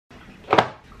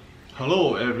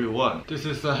Hello everyone, this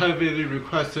is a heavily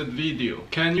requested video.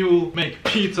 Can you make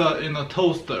pizza in a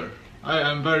toaster? I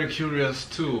am very curious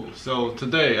too, so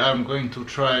today I'm going to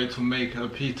try to make a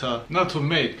pizza, not to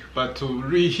make, but to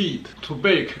reheat, to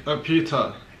bake a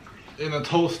pizza in a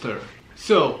toaster.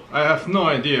 So, I have no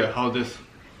idea how this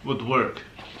would work.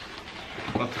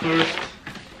 But first,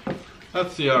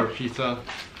 let's see our pizza.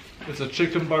 It's a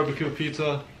chicken barbecue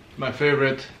pizza, my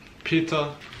favorite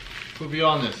pizza. To be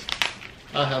honest,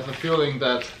 I have a feeling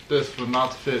that this would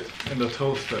not fit in the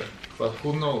toaster, but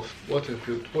who knows, what if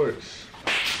it works?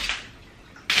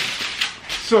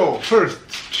 So, first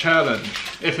challenge,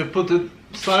 if you put it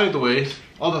sideways,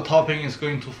 all the topping is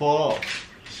going to fall off.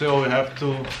 So we have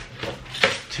to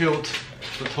tilt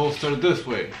the toaster this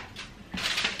way.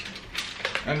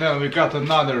 And then we got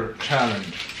another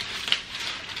challenge.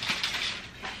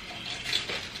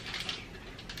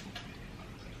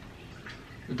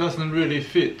 It doesn't really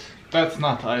fit. That's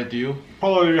not ideal.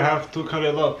 Probably you have to cut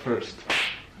it up first.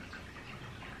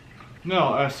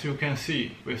 Now, as you can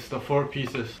see, with the 4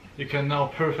 pieces, it can now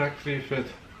perfectly fit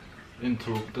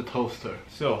into the toaster.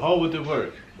 So, how would it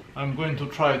work? I'm going to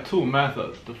try 2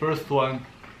 methods. The first one,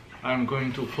 I'm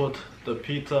going to put the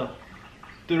pizza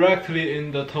directly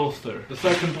in the toaster. The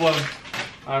second one,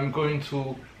 I'm going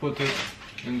to put it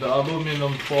in the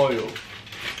aluminum foil.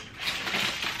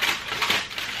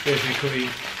 Basically,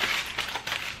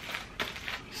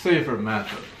 safer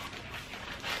method.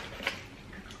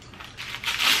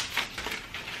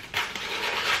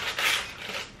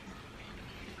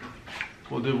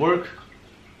 Would it work?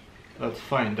 Let's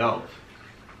find out.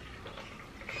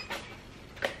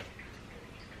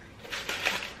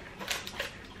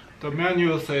 The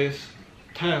manual says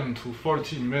 10 to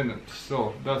 14 minutes,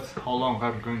 so that's how long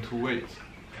I'm going to wait.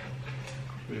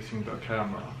 Facing the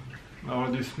camera. I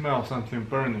already smell something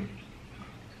burning.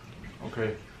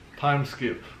 Okay, time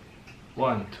skip.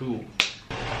 1, 2.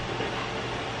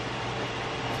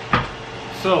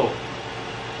 So,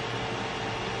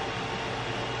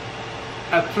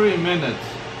 at 3 minutes,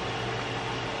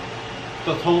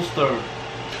 the toaster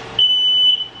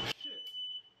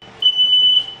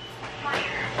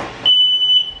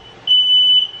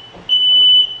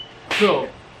So,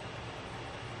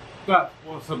 that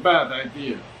was a bad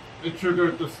idea. It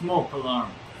triggered the smoke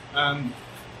alarm and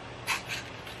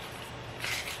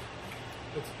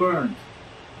it's burned.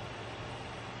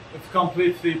 It's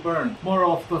completely burned.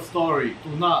 Moral of the story,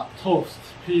 do not toast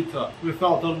pizza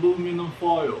without aluminum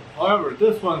foil. However,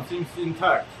 this one seems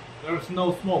intact. There's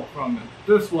no smoke from it.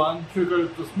 This one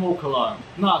triggered the smoke alarm.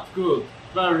 Not good.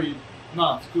 Very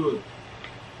not good.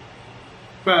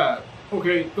 Bad.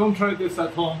 Okay, don't try this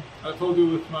at home. I told you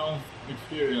with my own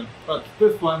experience. But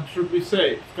this one should be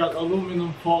safe. It's got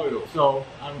aluminum foil, so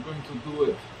I'm going to do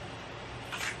it.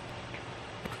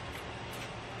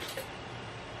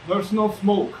 There's no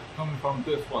smoke coming from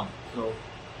this one, so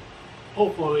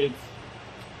hopefully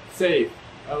it's safe.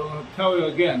 I will tell you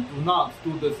again, do not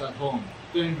do this at home.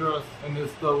 Dangerous, and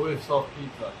it's the waste of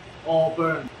pizza. All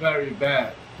burned very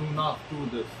bad. Do not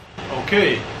do this.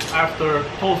 Okay, after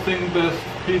toasting this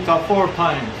pizza 4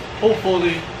 times,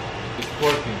 hopefully it's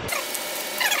working.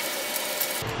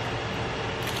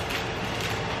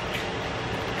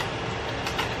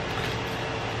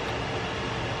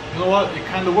 You know what? It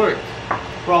kinda worked.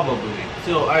 Probably.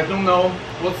 So I don't know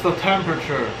what's the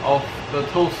temperature of the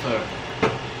toaster.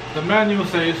 The manual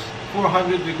says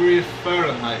 400 degrees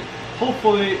Fahrenheit.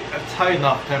 Hopefully it's high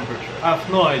enough temperature. I have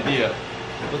no idea.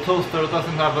 The toaster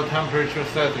doesn't have a temperature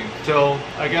setting. So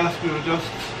I guess we will just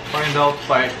find out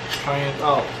by trying it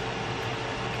out.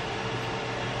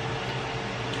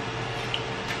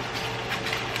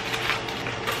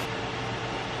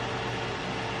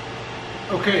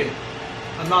 Okay,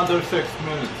 another 6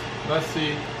 minutes. Let's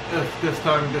see if this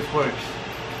time this works.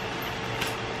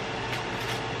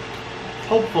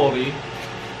 Hopefully.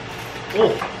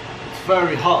 Oh, it's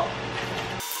very hot.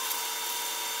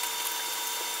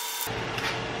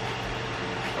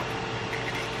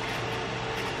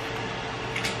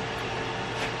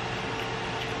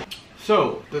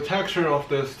 So, the texture of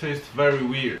this tastes very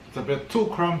weird. It's a bit too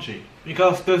crunchy.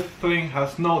 Because this thing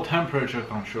has no temperature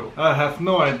control. I have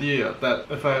no idea that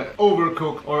if I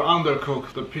overcook or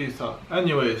undercook the pizza.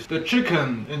 Anyways, the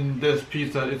chicken in this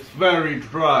pizza is very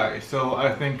dry, so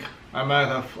I think I might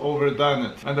have overdone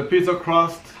it. And the pizza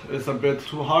crust is a bit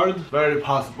too hard. Very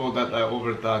possible that I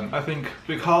overdone. I think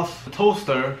because the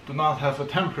toaster do not have a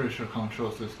temperature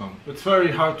control system. It's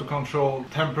very hard to control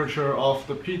temperature of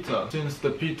the pizza. Since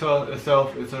the pizza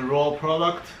itself is a raw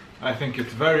product, I think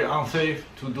it's very unsafe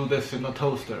to do this in a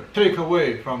toaster.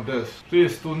 Takeaway from this: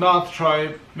 please do not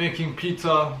try making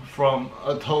pizza from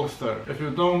a toaster. If you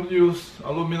don't use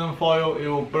aluminum foil, it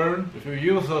will burn. If you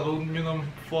use aluminum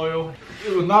foil,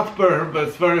 it will not burn, but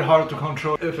it's very hard to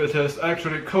control if it is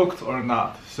actually cooked or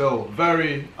not. So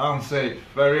very unsafe,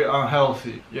 very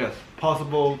unhealthy. Yes,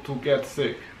 possible to get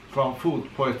sick from food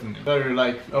poisoning. Very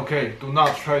likely. Okay, do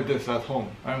not try this at home.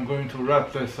 I'm going to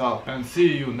wrap this up and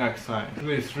see you next time.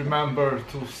 Please remember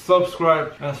to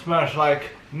subscribe and smash like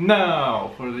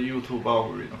now for the YouTube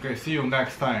algorithm. Okay, see you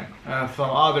next time. And some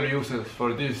other uses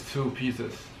for these two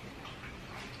pieces.